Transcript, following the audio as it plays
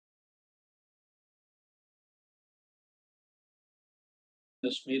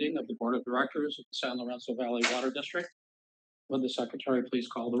this meeting of the Board of Directors of the San Lorenzo Valley Water District. Would the secretary please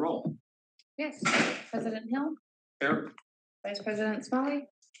call the roll? Yes. President Hill. Here. Vice President Smalley.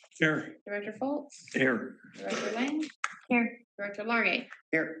 Here. Director Foltz. Here. Director Lang. Here. Director Largate.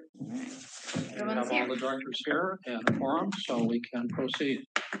 Here. We have all the directors here and a quorum, so we can proceed.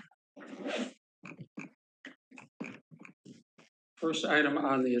 First item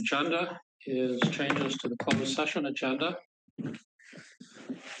on the agenda is changes to the closed session agenda.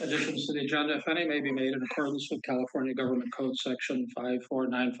 Additions to the agenda, if any, may be made in accordance with California Government Code Section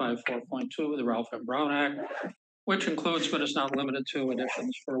 54954.2 of the Ralph M. Brown Act, which includes but is not limited to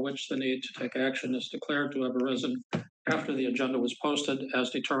additions for which the need to take action is declared to have arisen after the agenda was posted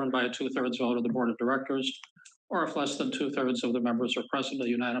as determined by a 2/3 vote of the Board of Directors, or if less than 2/3 of the members are present, a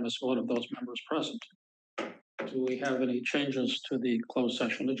unanimous vote of those members present. Do we have any changes to the closed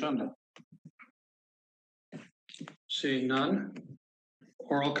session agenda? Seeing none.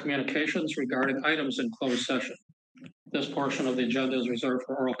 Oral communications regarding items in closed session. This portion of the agenda is reserved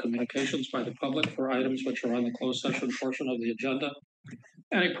for oral communications by the public for items which are on the closed session portion of the agenda.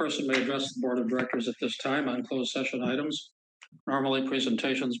 Any person may address the Board of Directors at this time on closed session items. Normally,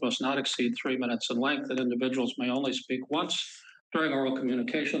 presentations must not exceed 3 minutes in length, and individuals may only speak once. During oral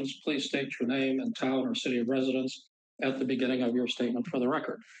communications, please state your name and town or city of residence at the beginning of your statement for the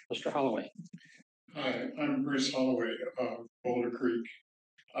record. Mr. Holloway. Hi, I'm Bruce Holloway of Boulder Creek.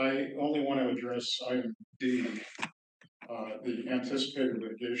 I only want to address item D, the anticipated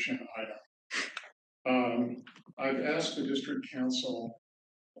litigation item. I've asked the district council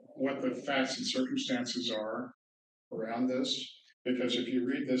what the facts and circumstances are around this, because if you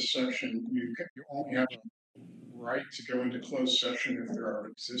read this section, you only have a right to go into closed session if there are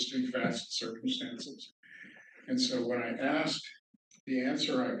existing facts and circumstances. And so when I asked, the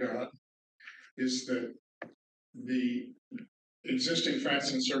answer I got is that the existing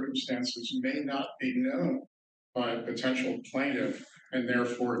facts and circumstances may not be known by a potential plaintiff and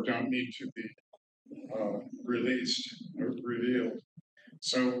therefore don't need to be released or revealed.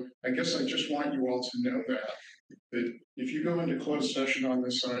 So I guess I just want you all to know that if you go into closed session on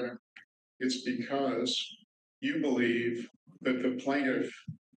this item, it's because you believe that the plaintiff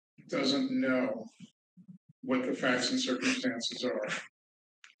doesn't know what the facts and circumstances are.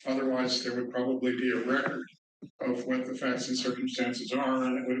 Otherwise, there would probably be a record of what the facts and circumstances are,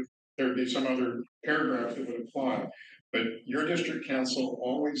 and there would be some other paragraph that would apply. But your district council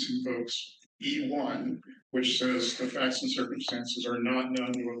always invokes E1, which says the facts and circumstances are not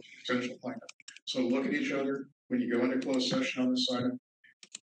known to a potential plaintiff. So look at each other when you go into closed session on this item.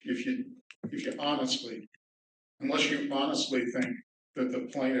 If you honestly, unless you honestly think that the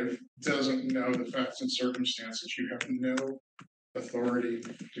plaintiff doesn't know the facts and circumstances, you have no authority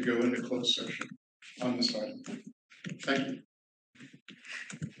to go into closed session on this item. Thank you.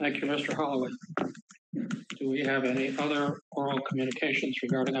 Thank you, Mr. Holloway. Do we have any other oral communications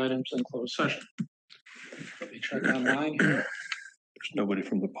regarding items in closed session? Let me check online here. There's nobody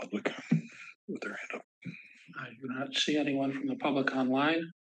from the public with their hand up. I do not see anyone from the public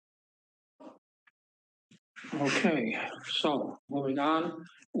online. Okay, so moving on,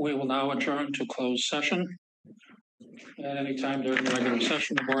 we will now adjourn to closed session. At any time during the regular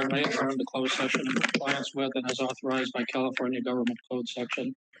session, the board may adjourn to closed session in compliance with and as authorized by California Government Code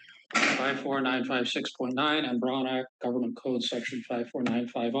Section 54956.9 and Brown Act Government Code Section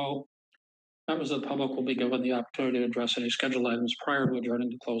 54950. Members of the public will be given the opportunity to address any scheduled items prior to adjourning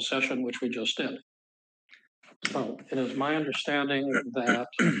to closed session, which we just did. So it is my understanding that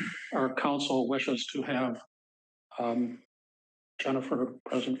our council wishes to have Jennifer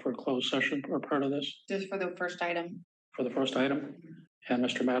present for closed session or part of this? Just for the first item. For the first item? And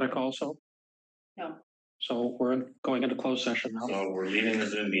Mr. Maddock also? No. So we're going into closed session now. So we're leaving the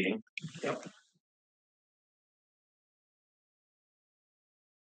Zoom meeting. Yep.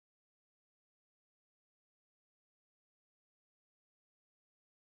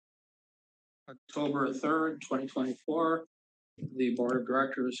 October 3rd, 2024. The Board of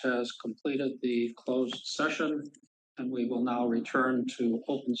Directors has completed the closed session, and we will now return to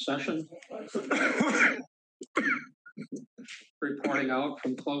open session. Reporting out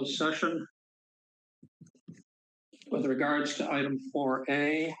from closed session. With regards to item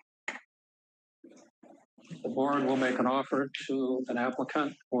 4A, the board will make an offer to an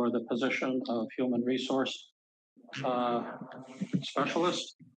applicant for the position of human resource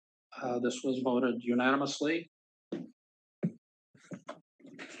specialist. This was voted unanimously.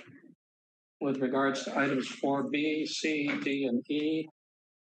 With regards to items 4B, C, D, and E,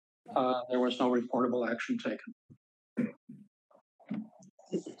 there was no reportable action taken.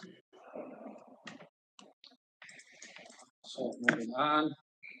 So So moving on.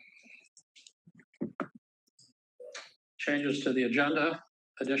 Changes to the agenda,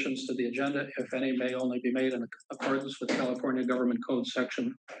 additions to the agenda, if any, may only be made in accordance with California Government Code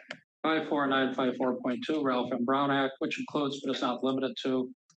Section 54954.2, Ralph M. Brown Act, which includes but is not limited to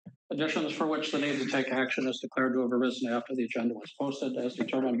additions for which the need to take action is declared to have arisen after the agenda was posted, as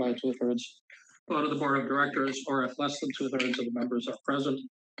determined by 2/3 vote of the Board of Directors, or if less than 2/3 of the members are present,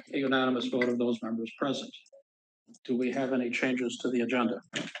 a unanimous vote of those members present. Do we have any changes to the agenda?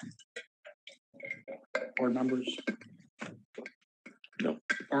 Board members? No.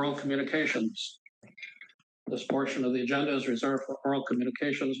 Oral communications. This portion of the agenda is reserved for oral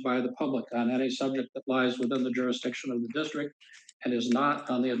communications by the public on any subject that lies within the jurisdiction of the district and is not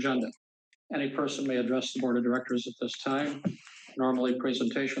on the agenda. Any person may address the Board of Directors at this time. Normally,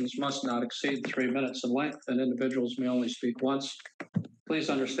 presentations must not exceed 3 minutes in length, and individuals may only speak once. Please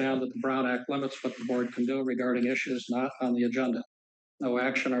understand that the Brown Act limits what the board can do regarding issues not on the agenda. No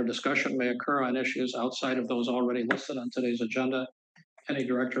action or discussion may occur on issues outside of those already listed on today's agenda. Any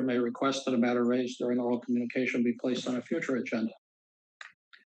director may request that a matter raised during oral communication be placed on a future agenda.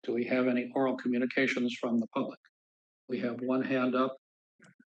 Do we have any oral communications from the public? We have one hand up.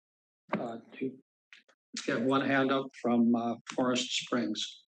 We have one hand up from Forest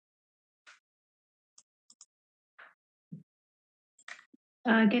Springs.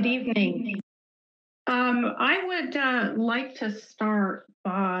 Good evening. I would like to start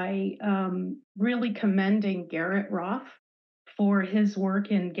by really commending Garrett Roth for his work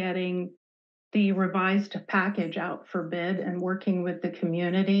in getting the revised package out for bid and working with the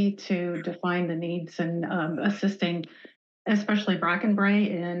community to define the needs and assisting, especially Brackenbray,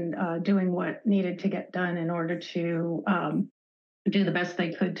 in doing what needed to get done in order to do the best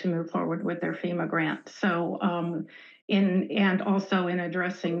they could to move forward with their FEMA grant. So, and also in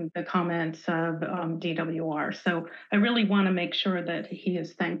addressing the comments of DWR. So I really want to make sure that he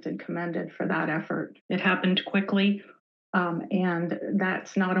is thanked and commended for that effort. It happened quickly, and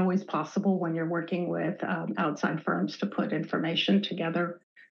that's not always possible when you're working with outside firms to put information together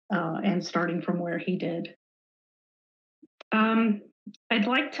and starting from where he did. I'd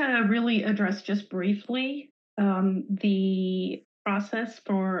like to really address just briefly the process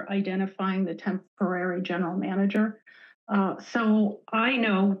for identifying the temporary general manager. So I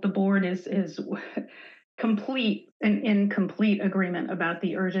know the board is in complete agreement about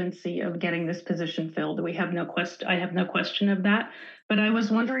the urgency of getting this position filled. I have no question of that. But I was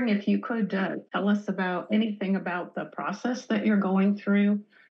wondering if you could tell us about anything about the process that you're going through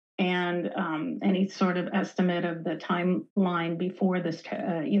and any sort of estimate of the timeline before this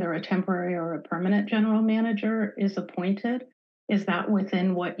either a temporary or a permanent general manager is appointed. Is that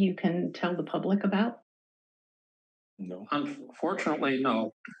within what you can tell the public about? No. Unfortunately,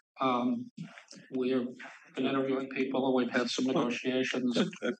 no. We have been interviewing people, and we've had some negotiations.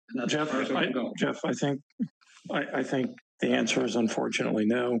 Jeff, I think the answer is unfortunately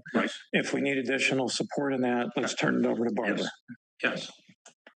no. Right. If we need additional support in that, let's turn it over to Barbara. Yes.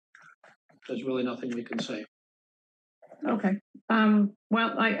 There's really nothing we can say. Okay.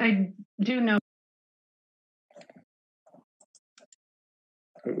 Well, I do know.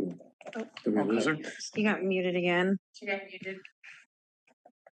 Did we lose her? You got muted again. She got muted.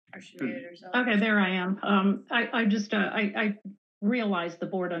 Or she muted herself. Okay, there I am. I realize the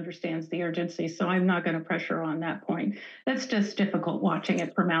board understands the urgency, so I'm not going to pressure on that point. That's just difficult watching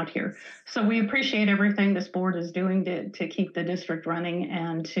it from out here. So we appreciate everything this board is doing to keep the district running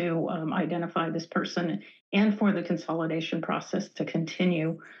and to identify this person, and for the consolidation process to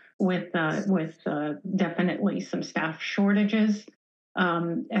continue with definitely some staff shortages.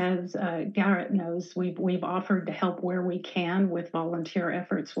 As Garrett knows, we've offered to help where we can with volunteer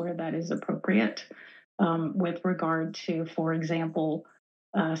efforts where that is appropriate, with regard to, for example,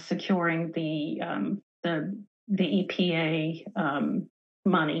 securing the EPA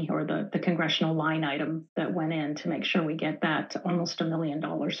money, or the congressional line item that went in to make sure we get that almost $1 million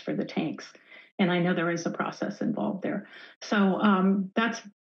for the tanks. And I know there is a process involved there. So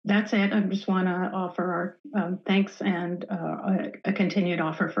that's it. I just want to offer our thanks and a continued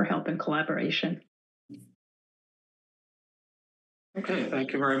offer for help and collaboration. Okay,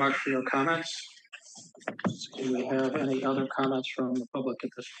 thank you very much for your comments. Do we have any other comments from the public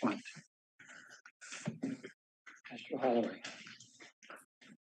at this point? Mr. Holloway.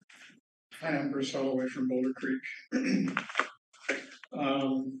 Hi, I'm Bruce Holloway from Boulder Creek.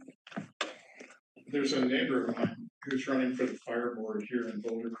 There's a neighbor of mine who's running for the fire board here in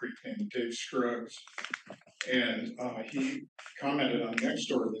Boulder Creek named Dave Scruggs. And he commented on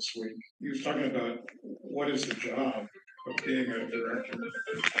Nextdoor this week. He was talking about what is the job of being a director.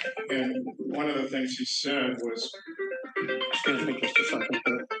 And one of the things he said was Excuse me just a second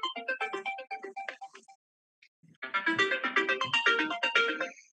here.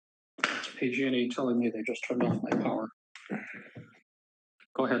 It's PG&E telling me they just turned off my power.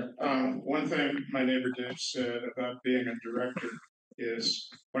 Go ahead. One thing my neighbor Dave said about being a director is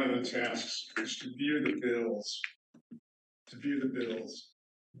one of the tasks is to view the bills.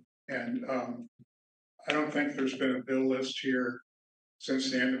 And I don't think there's been a bill list here since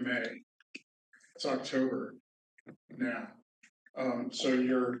the end of May. It's October now. So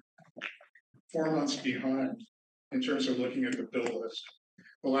you're 4 months behind in terms of looking at the bill list.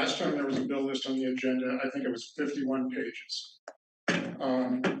 The last time there was a bill list on the agenda, I think it was 51 pages.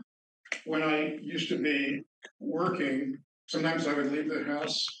 When I used to be working, sometimes I would leave the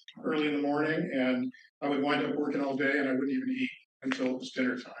house early in the morning and I would wind up working all day and I wouldn't even eat until it was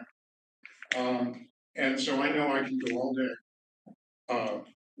dinner time. And so I know I can go all day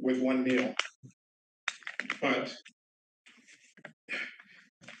with one meal. But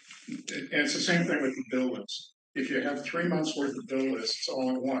it's the same thing with the bill list. If you have 3 months worth of bill lists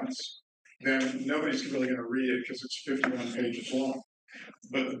all at once, then nobody's really going to read it because it's 51 pages long.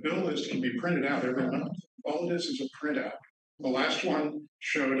 But the bill list can be printed out every month. All it is a printout. The last one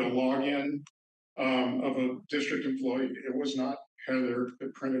showed a login of a district employee. It was not Heather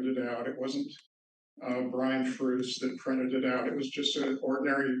that printed it out. It wasn't Brian Cruz that printed it out. It was just an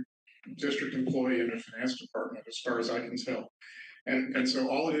ordinary district employee in the finance department, as far as I can tell. And so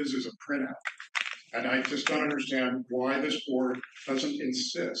all it is a printout. And I just don't understand why this board doesn't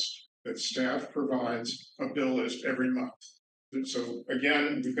insist that staff provides a bill list every month. So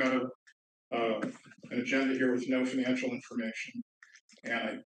again, we've got an agenda here with no financial information. And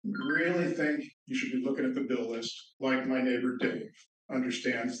I really think you should be looking at the bill list like my neighbor Dave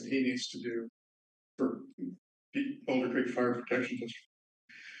understands that he needs to do for Boulder Creek Fire Protection District.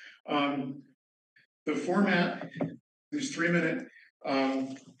 The format, these 3-minute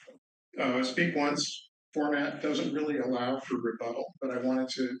speak once format doesn't really allow for rebuttal, but I wanted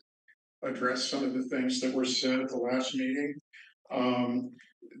to address some of the things that were said at the last meeting.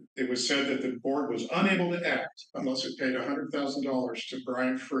 It was said that the board was unable to act unless it paid $100,000 to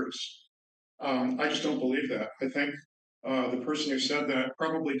Brian Fruce. I just don't believe that. I think the person who said that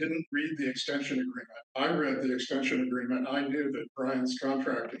probably didn't read the extension agreement. I read the extension agreement. I knew that Brian's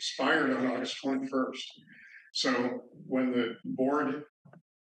contract expired on August 21st. So when the board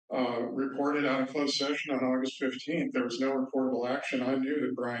reported out of closed session on August 15th, there was no reportable action. I knew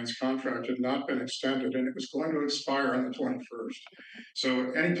that Brian's contract had not been extended and it was going to expire on the 21st.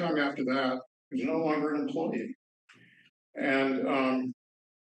 So anytime after that, he's no longer an employee. And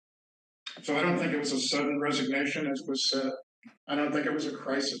so I don't think it was a sudden resignation, as was said. I don't think it was a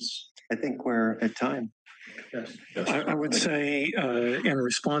crisis. I think we're at time. Yes. I would say in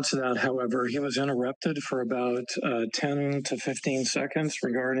response to that, however, he was interrupted for about 10 to 15 seconds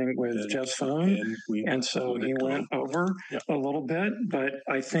regarding with Jeff's phone. And so he went over a little bit, but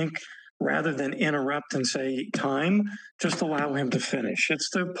I think rather than interrupt and say time, just allow him to finish. It's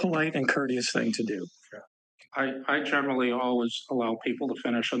the polite and courteous thing to do. I generally always allow people to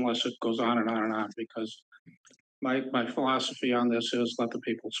finish unless it goes on and on and on, because my philosophy on this is let the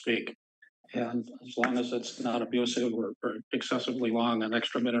people speak. And as long as it's not abusive or excessively long, an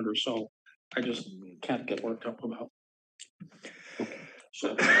extra minute or so, I just can't get worked up about.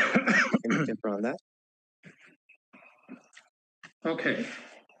 So, can you on that? Okay,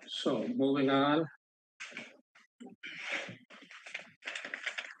 so moving on.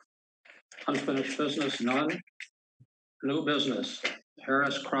 Unfinished business, none. New business,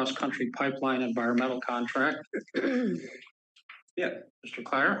 Harris Cross Country Pipeline Environmental Contract. Yeah, Mr.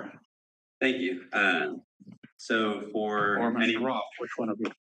 Clare? thank you. So for Or any, Mr. Roth, which one of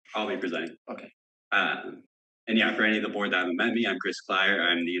you? I'll be presenting. Okay. And yeah, for any of the board that haven't met me, I'm Chris Klyer.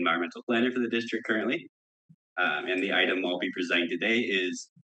 I'm the environmental planner for the district currently. And the item I'll be presenting today is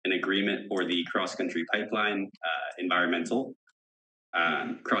an agreement for the cross-country pipeline environmental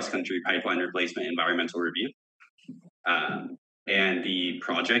cross-country pipeline replacement environmental review. And the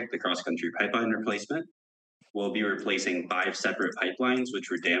project, the cross-country pipeline replacement, will be replacing 5 separate pipelines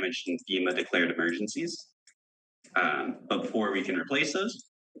which were damaged in FEMA declared emergencies. But before we can replace those,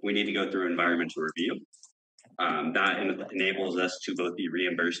 we need to go through environmental review. That enables us to both be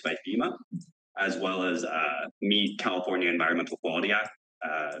reimbursed by FEMA as well as meet California Environmental Quality Act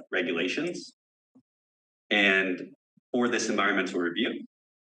regulations. And for this environmental review,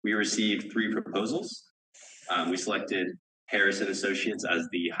 we received 3 proposals. We selected Harris and Associates as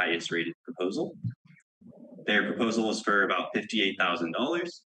the highest rated proposal. Their proposal is for about $58,000,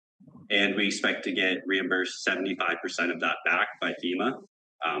 and we expect to get reimbursed 75% of that back by FEMA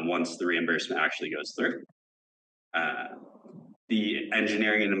once the reimbursement actually goes through. The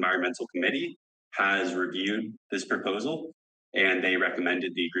Engineering and Environmental Committee has reviewed this proposal and they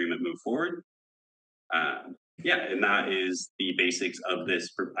recommended the agreement move forward. Yeah, and that is the basics of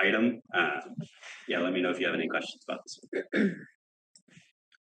this item. Yeah, let me know if you have any questions about this.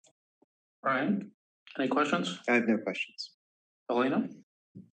 Brian, any questions? I have no questions. Elena?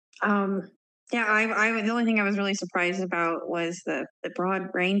 Yeah, I the only thing I was really surprised about was the broad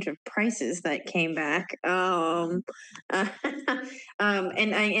range of prices that came back. And that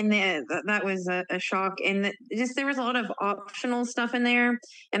was a shock. And just there was a lot of optional stuff in there,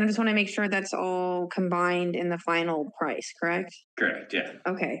 and I just want to make sure that's all combined in the final price. Correct? Correct. Yeah.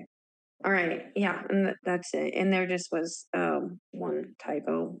 Okay. All right. Yeah, and that's it. And there just was one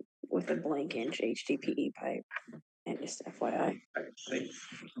typo with a blank inch HDPE pipe. And just FYI.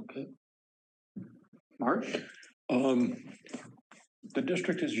 Okay. Mark? The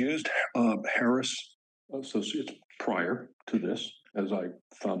district has used Harris Associates prior to this, as I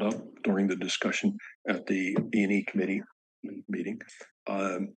found out during the discussion at the E&E committee meeting.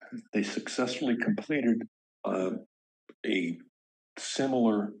 They successfully completed a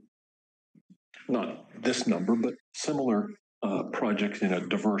similar, not this number, but similar project in a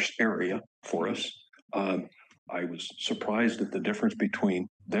diverse area for us. I was surprised at the difference between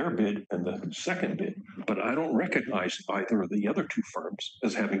their bid and the second bid, but I don't recognize either of the other two firms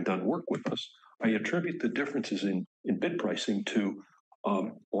as having done work with us. I attribute the differences in bid pricing to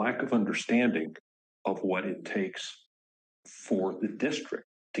lack of understanding of what it takes for the district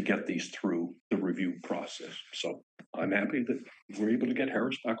to get these through the review process. So I'm happy that we're able to get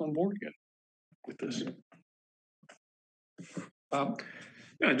Harris back on board again with this.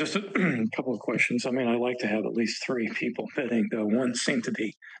 Yeah, just a couple of questions. I mean, I like to have at least three people bidding, though one seemed to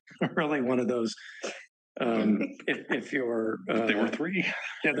be really one of those. If you're, There were three.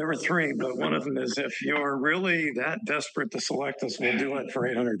 Yeah, there were three, but one of them is if you're really that desperate to select us, we'll do it for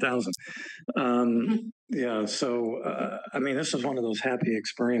 800,000. Yeah, so I mean, this is one of those happy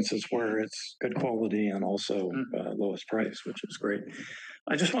experiences where it's good quality and also lowest price, which is great.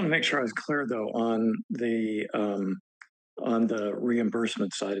 I just want to make sure I was clear though on the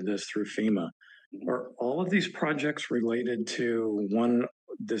reimbursement side of this through FEMA. Are all of these projects related to one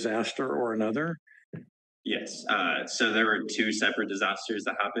disaster or another? Yes. So there were two separate disasters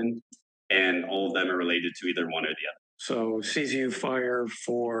that happened, and all of them are related to either one or the other. So CZU fire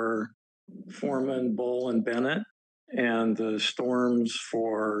for Foreman, Bull, and Bennett, and the storms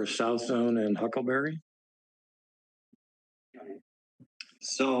for South Zone and Huckleberry?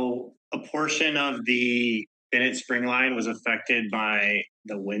 So a portion of the Bennett Spring Line was affected by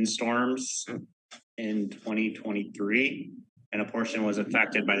the windstorms in 2023, and a portion was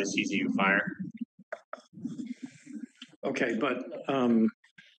affected by the CZU fire. Okay, but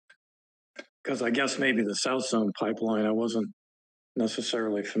because I guess maybe the South Zone pipeline, I wasn't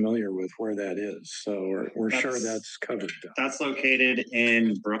necessarily familiar with where that is. So we're sure that's covered. That's located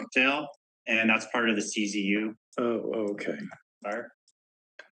in Brookdale, and that's part of the CZU. Oh, okay. Fire.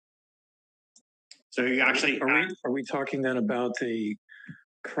 So you actually are we talking then about the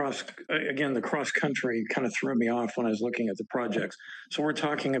cross country kind of threw me off when I was looking at the projects. So we're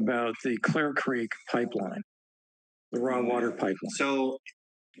talking about the Clear Creek pipeline, the raw water pipeline. So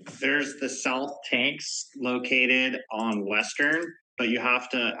there's the south tanks located on Western, but you have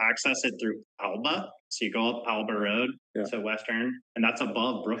to access it through Alba. So you go up Alba Road to Western, and that's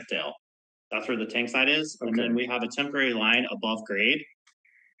above Brookdale. That's where the tank site is. Okay. And then we have a temporary line above grade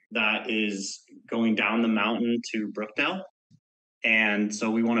that is going down the mountain to Brookdale. And so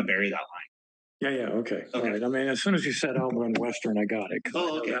we want to bury that line. Yeah, okay. All right. I mean, as soon as you said Alba and Western, I got it.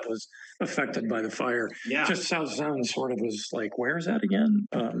 Okay. That was affected by the fire. Yeah. Just South Zone sort of was like, where is that again?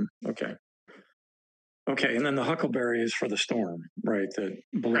 Okay. Okay, and then the Huckleberry is for the storm, right?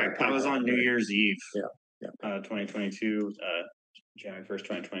 Correct. That was on New Year's Eve. Yeah. 2022, January 1st,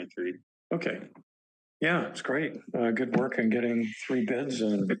 2023. Okay. Yeah, it's great. Good work on getting 3 bids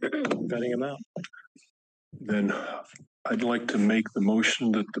and vetting them out. Then I'd like to make the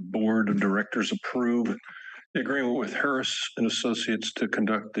motion that the board of directors approve the agreement with Harris and Associates to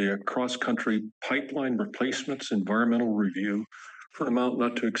conduct the cross-country pipeline replacements environmental review for an amount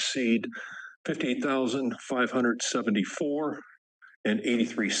not to exceed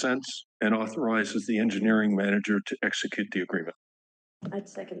 $58,574.83 and authorizes the engineering manager to execute the agreement. I'd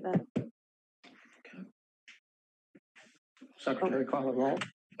second that. Secretary, call the roll.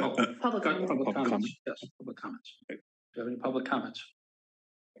 Public comments. Yes, public comments. Do you have any public comments?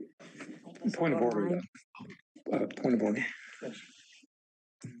 Point of order. Point of order. Yes.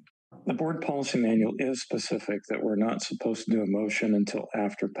 The board policy manual is specific that we're not supposed to do a motion until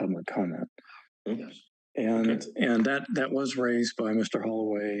after public comment. Yes. And that was raised by Mr.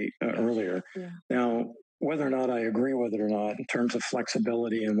 Holloway earlier. Yeah. Now, whether or not I agree with it or not, in terms of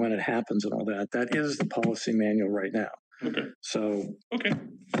flexibility and when it happens and all that, that is the policy manual right now. Okay. So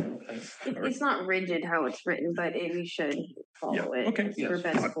It's not rigid how it's written, but we should follow it for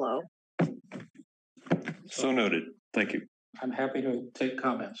best flow. So noted. Thank you. I'm happy to take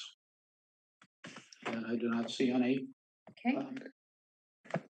comments. And I do not see any. Okay.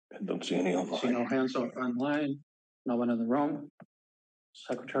 And don't see any online. See no hands up online. No one in the room.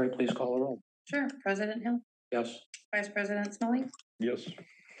 Secretary, please call the roll. Sure. President Hill, Yes. Vice President Smolley, Yes.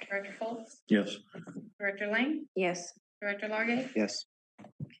 Director Foltz, Yes. Director Lang, Yes. Director Largay. Yes.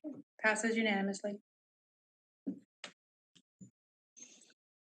 Passes unanimously.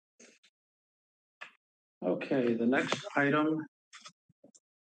 Okay, the next item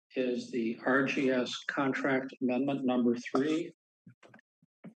is the RGS contract amendment number 3.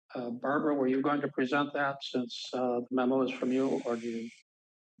 Barbara, were you going to present that since the memo is from you, or do you?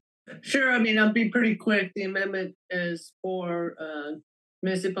 Sure. I mean, I'll be pretty quick. The amendment is for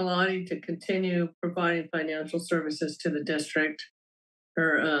municipality to continue providing financial services to the district.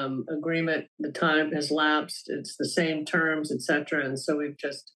 Her agreement, the time has lapsed. It's the same terms, etc. And so we've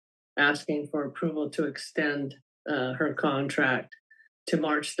just asking for approval to extend her contract to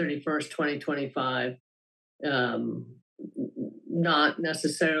March 31st, 2025. Not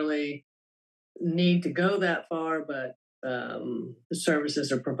necessarily need to go that far, but the services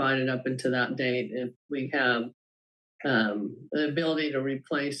are provided up until that date. If we have the ability to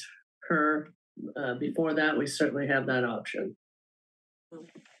replace her before that, we certainly have that option.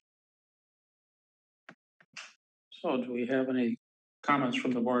 So do we have any comments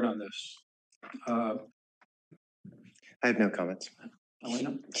from the board on this? I have no comments.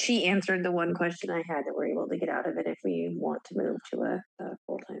 Elena? She answered the one question I had that we're able to get out of it if we want to move to a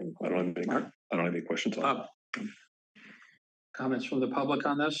full-time. I don't have any questions on it. Comments from the public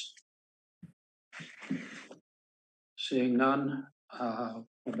on this? Seeing none,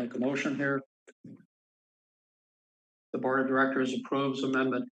 we'll make a motion here. The Board of Directors approves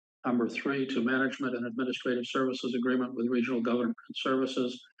amendment number 3 to Management and Administrative Services Agreement with Regional Government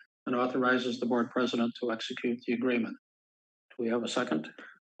Services and authorizes the board president to execute the agreement. Do we have a second?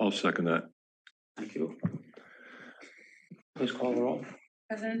 I'll second that. Thank you. Please call the roll.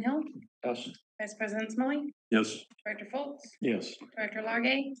 President Hill, Yes. Vice President Smolley, Yes. Director Foltz, yes. Director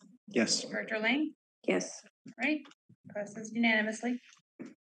Largay, Yes. Director Lang. Yes. Right. Passes unanimously.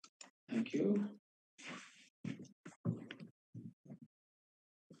 Thank you.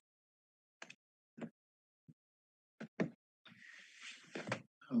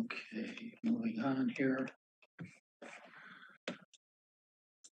 Okay, moving on here.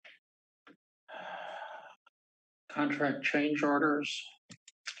 Contract change orders.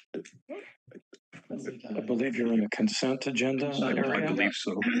 I believe you're in the consent agenda Consent area. I believe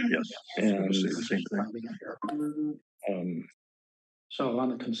so. Yes. And Say the same thing. So on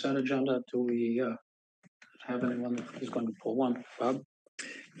the consent agenda, do we have anyone that is going to pull one? Bob?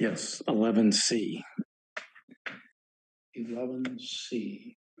 Yes, 11C.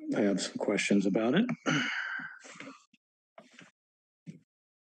 11C. I have some questions about it.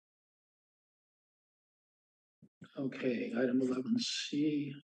 Okay, item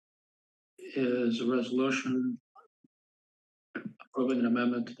 11C is a resolution approving an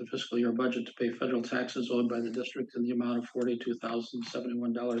amendment to the fiscal year budget to pay federal taxes owed by the district in the amount of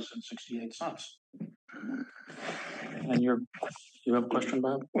 $42,071.68. And you have a question,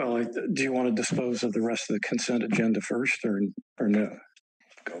 Bob? Well, do you want to dispose of the rest of the consent agenda first or no?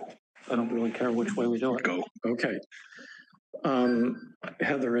 Go. I don't really care which way we do it. Go. Okay.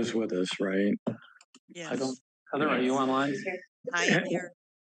 Heather is with us, right? Yes. I don't. Heather, are you online? I am here.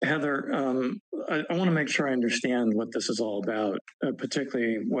 Heather, I want to make sure I understand what this is all about,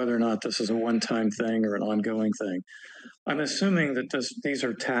 particularly whether or not this is a one-time thing or an ongoing thing. I'm assuming that these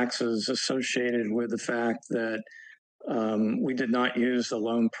are taxes associated with the fact that we did not use the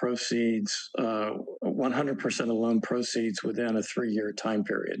loan proceeds, 100% of loan proceeds within a 3-year time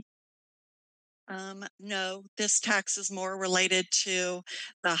period. No, this tax is more related to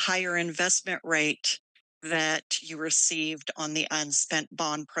the higher investment rate that you received on the unspent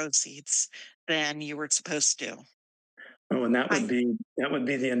bond proceeds than you were supposed to. Oh, and that would be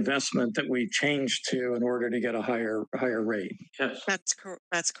the investment that we changed to in order to get a higher rate. Yes. That's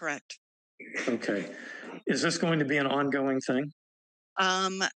correct. Okay. Is this going to be an ongoing thing?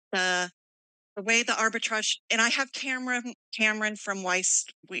 The way the arbitrage, and I have Cameron from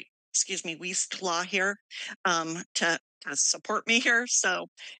Weist Law here to support me here. So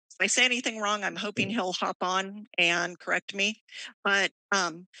I say anything wrong, I'm hoping he'll hop on and correct me. But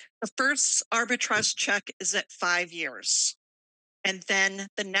the first arbitrage check is at 5 years, and then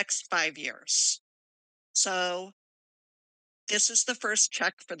the next 5 years. So this is the first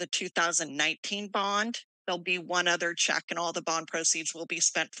check for the 2019 bond. There'll be one other check, and all the bond proceeds will be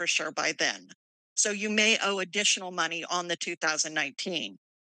spent for sure by then. So you may owe additional money on the 2019.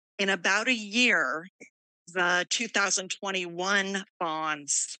 In about a year, the 2021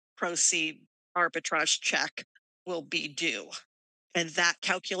 bonds proceed arbitrage check will be due. And that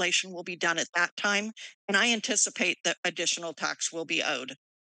calculation will be done at that time. And I anticipate that additional tax will be owed.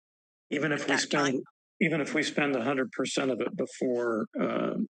 Even if we spend, even if we spend 100% of it before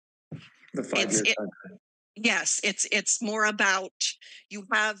the 5 year time. Yes, it's more about, you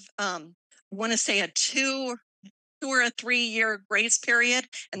have I want to say a 2 or a 3 year grace period,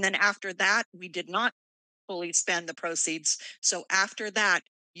 and then after that we did not fully spend the proceeds. So after that,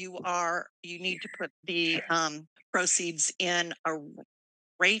 you need to put the proceeds in a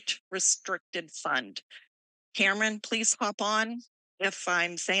rate restricted fund. Cameron, please hop on if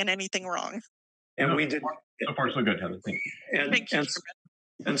I'm saying anything wrong. And we did. So far, so good, Heather. Thank you.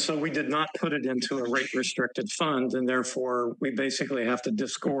 And so we did not put it into a rate restricted fund, and therefore we basically have to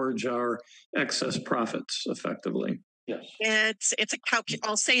disgorge our excess profits effectively. Yes. It's a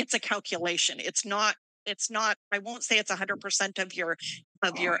I'll say it's a calculation. It's not, I won't say it's 100% of your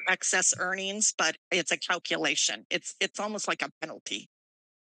excess earnings, but it's a calculation. It's almost like a penalty.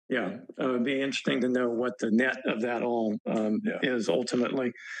 Yeah, it'd be interesting to know what the net of that all is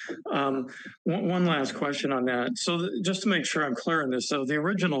ultimately. One last question on that. So just to make sure I'm clear on this, so the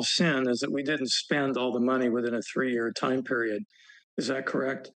original sin is that we didn't spend all the money within a 3-year time period. Is that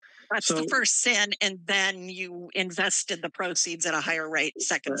correct? That's the first sin, and then you invested the proceeds at a higher rate,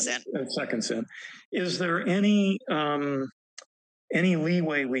 second sin. Second sin. Is there any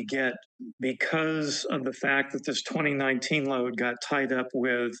leeway we get because of the fact that this 2019 load got tied up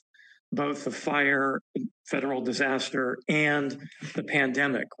with both the fire, federal disaster, and the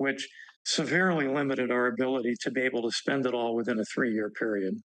pandemic, which severely limited our ability to be able to spend it all within a 3-year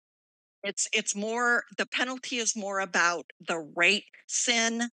period? It's more, the penalty is more about the rate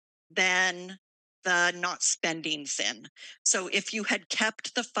sin than the not spending sin. So if you had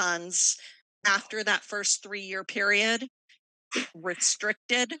kept the funds after that first 3-year period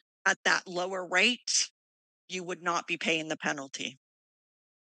restricted at that lower rate, you would not be paying the penalty.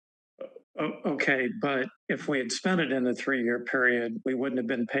 Okay, but if we had spent it in the 3-year period, we wouldn't have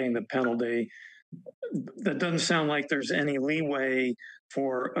been paying the penalty. That doesn't sound like there's any leeway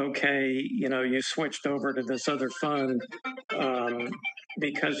for, okay, you switched over to this other fund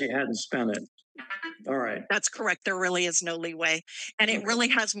because you hadn't spent it. All right. That's correct. There really is no leeway. And it really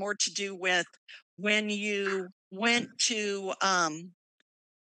has more to do with when you went to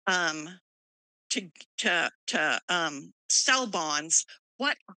sell bonds,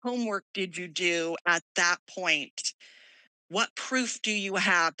 what homework did you do at that point? What proof do you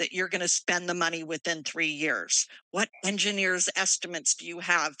have that you're going to spend the money within 3 years? What engineer's estimates do you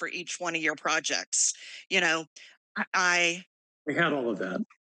have for each one of your projects? We had all of that.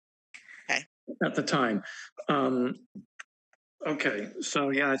 Okay. At the time. Okay, so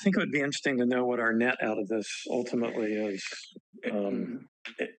yeah, I think it would be interesting to know what our net out of this ultimately is. And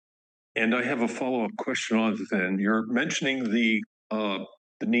I have a follow-up question on then. You're mentioning the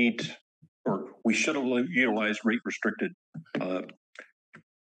need, or we should have utilized rate restricted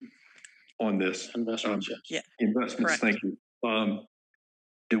on this. Investments, yes. Investments, Correct. thank you.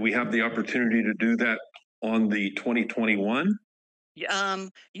 Do we have the opportunity to do that on the 2021?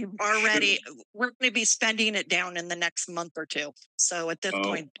 You've already, we're going to be spending it down in the next month or two. So at this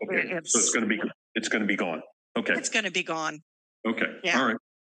point, okay. So it's going to be gone. Okay. It's going to be gone. Okay. Yeah. All right.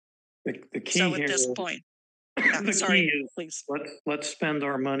 The key so here, at this point, the sorry, key is please. Let's spend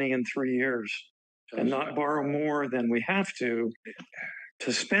our money in 3 years and not borrow more than we have to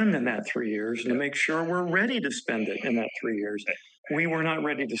spend in that 3 years, and to make sure we're ready to spend it in that 3 years. We were not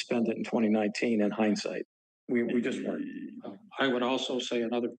ready to spend it in 2019 in hindsight. We just weren't. I would also say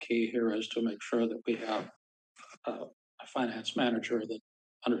another key here is to make sure that we have a finance manager that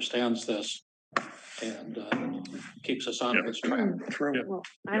understands this and keeps us on this track. Well,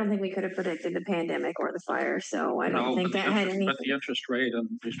 I don't think we could have predicted the pandemic or the fire, so I don't think that had any. But the interest rate and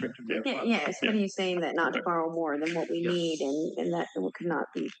restricted rate. Yes, but he's saying that not to borrow more than what we need, and that could not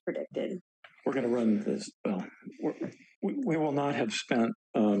be predicted. We're going to run this. Well, we will not have spent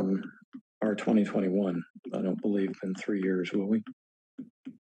our 2021. I don't believe in 3 years, will we?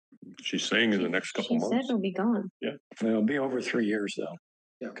 She's saying in the next couple months. She said it'll be gone. Yeah, it'll be over 3 years though.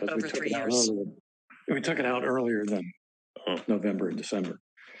 Yeah, over 3 years. We took it out earlier than November and December.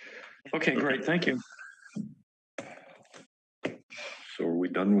 Okay, great. Thank you. So are we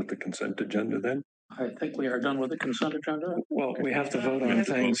done with the consent agenda then? I think we are done with the consent agenda. Well, we have to vote on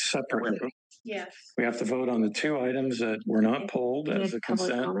things separately. Yes. We have to vote on the two items that were not pulled We as had a public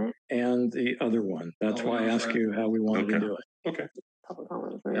consent comment. and the other one. That's why I asked you how we wanted to Okay. do it. Okay. Public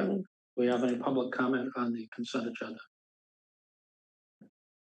comment for Yeah. anything. Do we have any public comment on the consent agenda?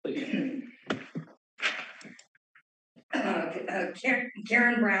 Please.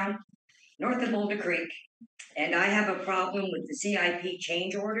 Karen Brown, north of Boulder Creek, and I have a problem with the CIP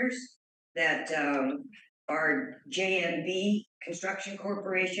change orders that our JMB Construction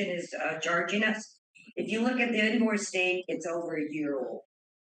Corporation is charging us. If you look at the invoice date, it's over a year old.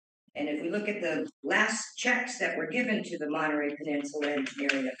 And if we look at the last checks that were given to the Monterey Peninsula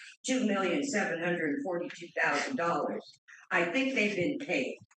Engineering of $2,742,000, I think they've been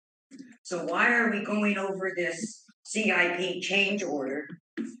paid. So why are we going over this CIP change order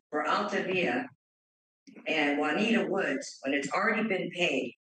for Altavia and Juanita Woods when it's already been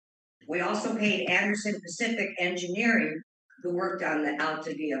paid? We also paid Anderson Pacific Engineering, who worked on the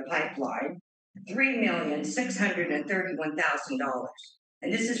Altavia pipeline, $3,631,000.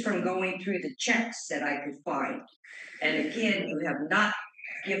 And this is from going through the checks that I could find. And again, you have not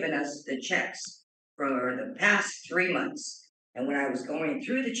given us the checks for the past 3 months. And when I was going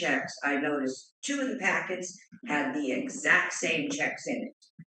through the checks, I noticed 2 of the packets had the exact same checks in it.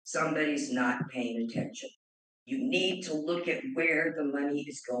 Somebody's not paying attention. You need to look at where the money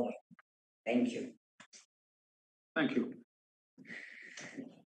is going. Thank you. Thank you.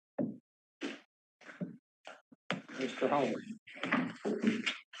 Mr. Howard.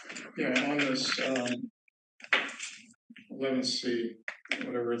 Yeah, on this 11C,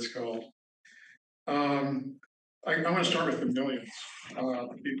 whatever it's called. I want to start with the millions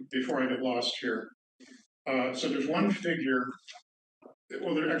before I get lost here. So there's one figure.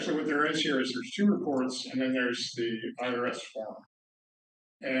 Well, what there is here is there's 2 reports, and then there's the IRS form.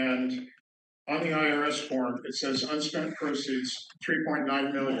 And on the IRS form, it says unspent proceeds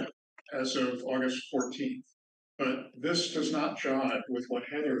 3.9 million as of August 14th. But this does not jive with what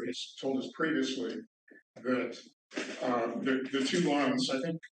Heather has told us previously, that the 2 loans, I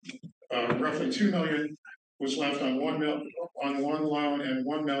think roughly 2 million was left on one loan and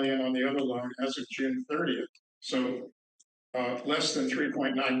 1 million on the other loan as of June 30th. So less than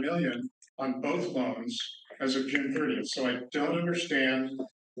 3.9 million on both loans as of June 30th. So I don't understand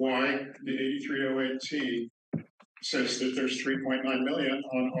why the 8308T says that there's 3.9 million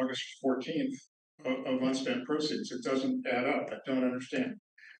on August 14th of unspent proceeds. It doesn't add up. I don't understand.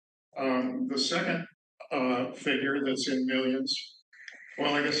 The second figure that's in millions,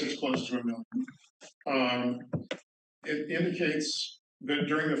 well, I guess it's close to $1 million. It indicates that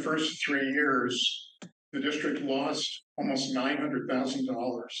during the first 3 years, the district lost almost $900,000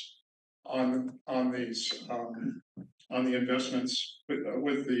 on these on the investments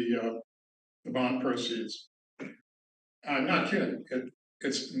with the bond proceeds. I'm not kidding.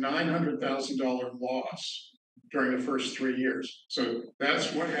 It's $900,000 loss during the first 3 years. So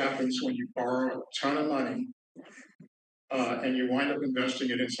that's what happens when you borrow a ton of money and you wind up investing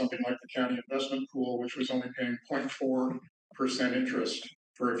it in something like the county investment pool, which was only paying 0.4% interest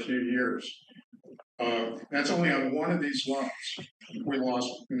for a few years. That's only on one of these loans. We lost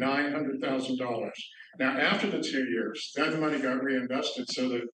 $900,000. Now, after the 2 years, then the money got reinvested so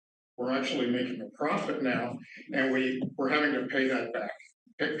that we're actually making a profit now, and we're having to pay that back,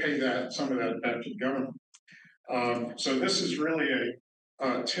 some of that back to the government. So this is really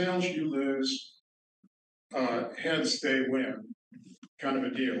a tails you lose, heads they win kind of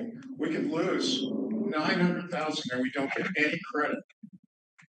a deal. We can lose $900,000 and we don't get any credit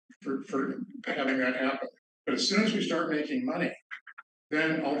for having that happen. But as soon as we start making money,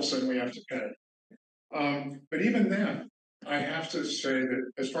 then all of a sudden we have to pay. But even then, I have to say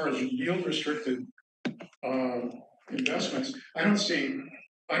that as far as yield restricted investments, I don't see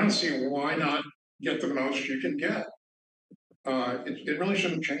why not get the most you can get. It really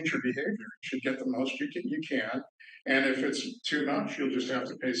shouldn't change your behavior. You should get the most you can, and if it's too much, you'll just have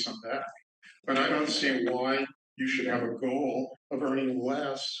to pay some back. But I don't see why you should have a goal of earning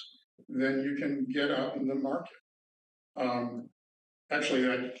less than you can get out in the market. Actually,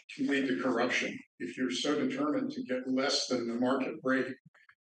 that can lead to corruption. If you're so determined to get less than the market rate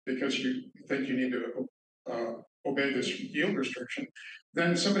because you think you need to obey this yield restriction,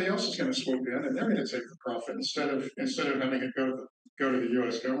 then somebody else is going to swoop in and they're going to take the profit instead of having it go to the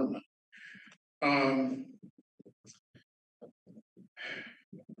U.S. government.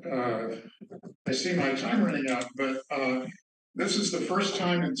 I see my time running out, but this is the first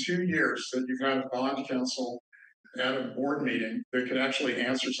time in 2 years that you've had a bond council at a board meeting that could actually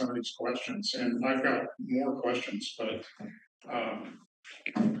answer some of these questions. And I've got more questions, but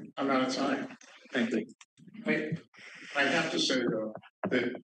I'm out of time. Thank you. I have to say though,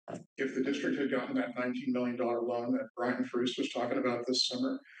 that if the district had gotten that $19 million loan that Brian Cruz was talking about this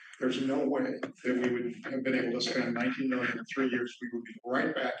summer, there's no way that we would have been able to spend $19 million in 3 years. We would be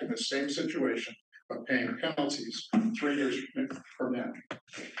right back in the same situation of paying penalties 3 years from now.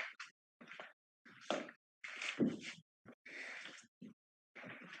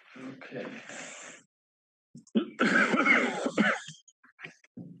 Okay.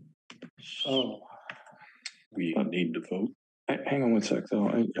 So we need to vote. Hang on one sec, though.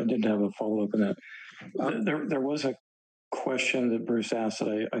 I did have a follow-up on that. There was a question that Bruce asked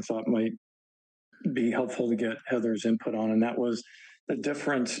that I thought might be helpful to get Heather's input on, and that was the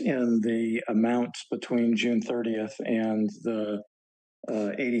difference in the amounts between June 30th and the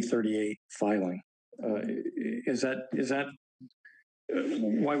 8038 filing. Is that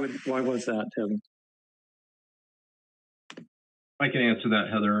why was that, Heather? I can answer that,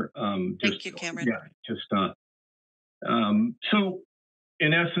 Heather. Thank you, Cameron. Yeah, just so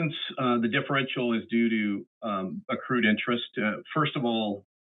in essence, the differential is due to accrued interest. First of all,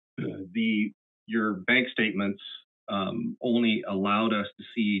 your bank statements only allowed us to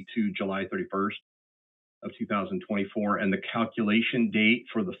see to July 31st of 2024, and the calculation date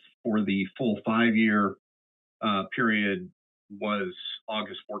for the full 5-year period was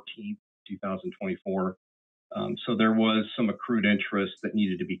August 14th, 2024. So there was some accrued interest that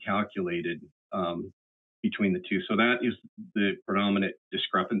needed to be calculated between the two. So that is the predominant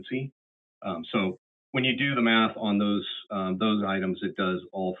discrepancy. So when you do the math on those items, it does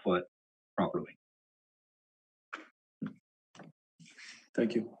all foot properly.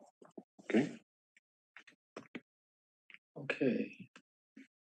 Thank you. Okay. Okay.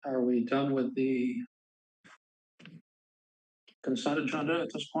 Are we done with the consent agenda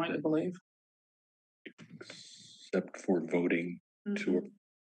at this point, I believe? Except for voting to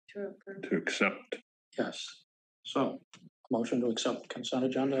accept. Yes. So, motion to accept the consent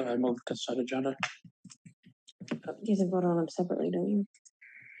agenda. I move consent agenda. You can vote on them separately, don't you?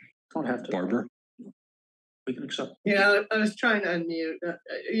 Don't have to. Barbara? We can accept. Yeah, I was trying to unmute.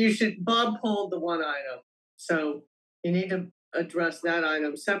 You should, Bob pulled the one item. So you need to address that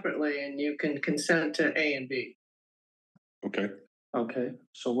item separately and you can consent to A and B. Okay. Okay,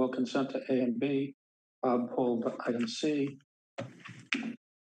 so we'll consent to A and B. Bob pulled item C.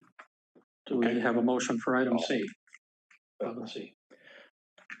 Do we have a motion for item C? Item C.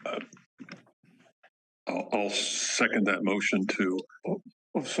 I'll second that motion to. Oh,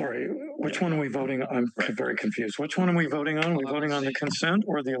 sorry. Which one are we voting on? I'm very confused. Which one are we voting on? Are we voting on the consent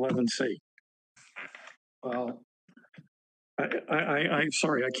or the 11C? Well, I'm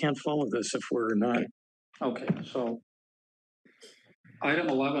sorry, I can't follow this if we're not. okay, so item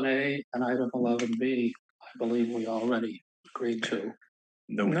 11A and item 11B, I believe we already agreed to.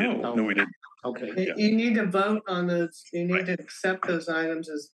 No, we didn't. No, we didn't. Okay. You need to vote on those. You need to accept those items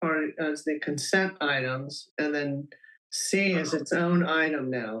as the consent items, and then C is its own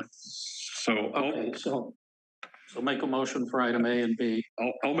item now. So okay, so make a motion for item A and B.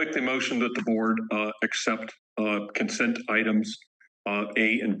 I'll make the motion that the board accept consent items A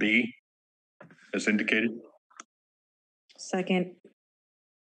and B as indicated. Second.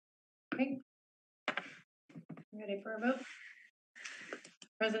 Okay. Ready for a vote?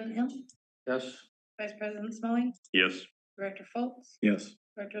 President Hill? Yes. Vice President Smalley? Yes. Director Fultz? Yes.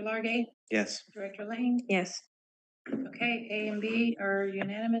 Director Largate? Yes. Director Lane? Yes. Okay, A and B are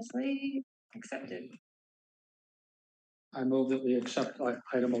unanimously accepted. I move that we accept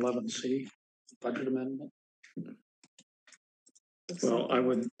item 11C, budget amendment. Well, I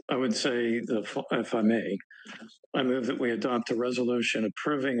would say, if I may, I move that we adopt a resolution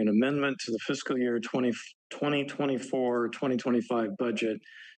approving an amendment to the fiscal year 2024-2025 budget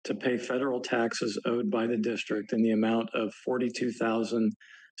to pay federal taxes owed by the district in the amount of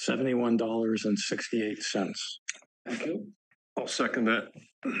 $42,071.68. Thank you. I'll second that.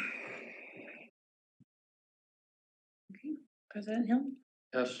 Okay, President Hill?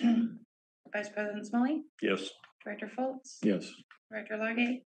 Yes. Vice President Smalley? Yes. Director Fultz? Yes. Director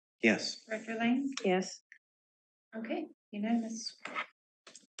Largate? Yes. Director Lane? Yes. Okay, unanimous.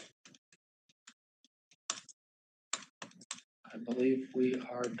 I believe we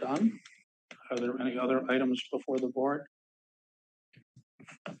are done. Are there any other items before the board?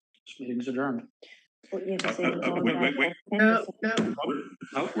 This meeting's adjourned. Wait. No,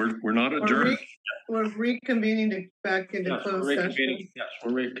 We're not adjourned. we're reconvening back into closed session. Yes,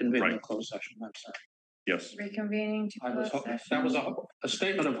 we're reconvening Right. in closed session. I'm sorry. Yes. Reconvening to closed session. That was a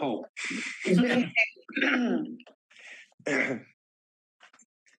statement of hope. Do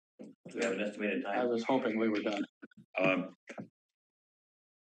we have an estimated I time? was hoping we were done.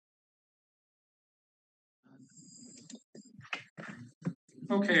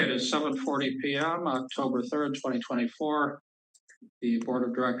 Okay, it is 7:40 p.m., October 3rd, 2024. The Board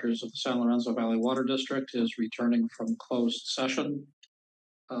of Directors of the San Lorenzo Valley Water District is returning from closed session.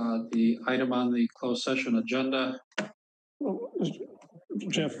 The item on the closed session agenda.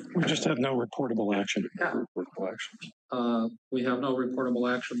 Jeff, we just have no reportable action. Yeah. We have no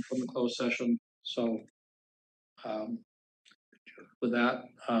reportable action from the closed session. So with that,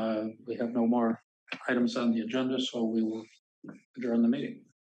 we have no more items on the agenda, so we will adjourn the meeting.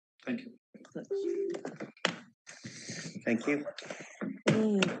 Thank you. Thank you.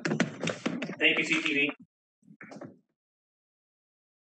 Thank you, CTV.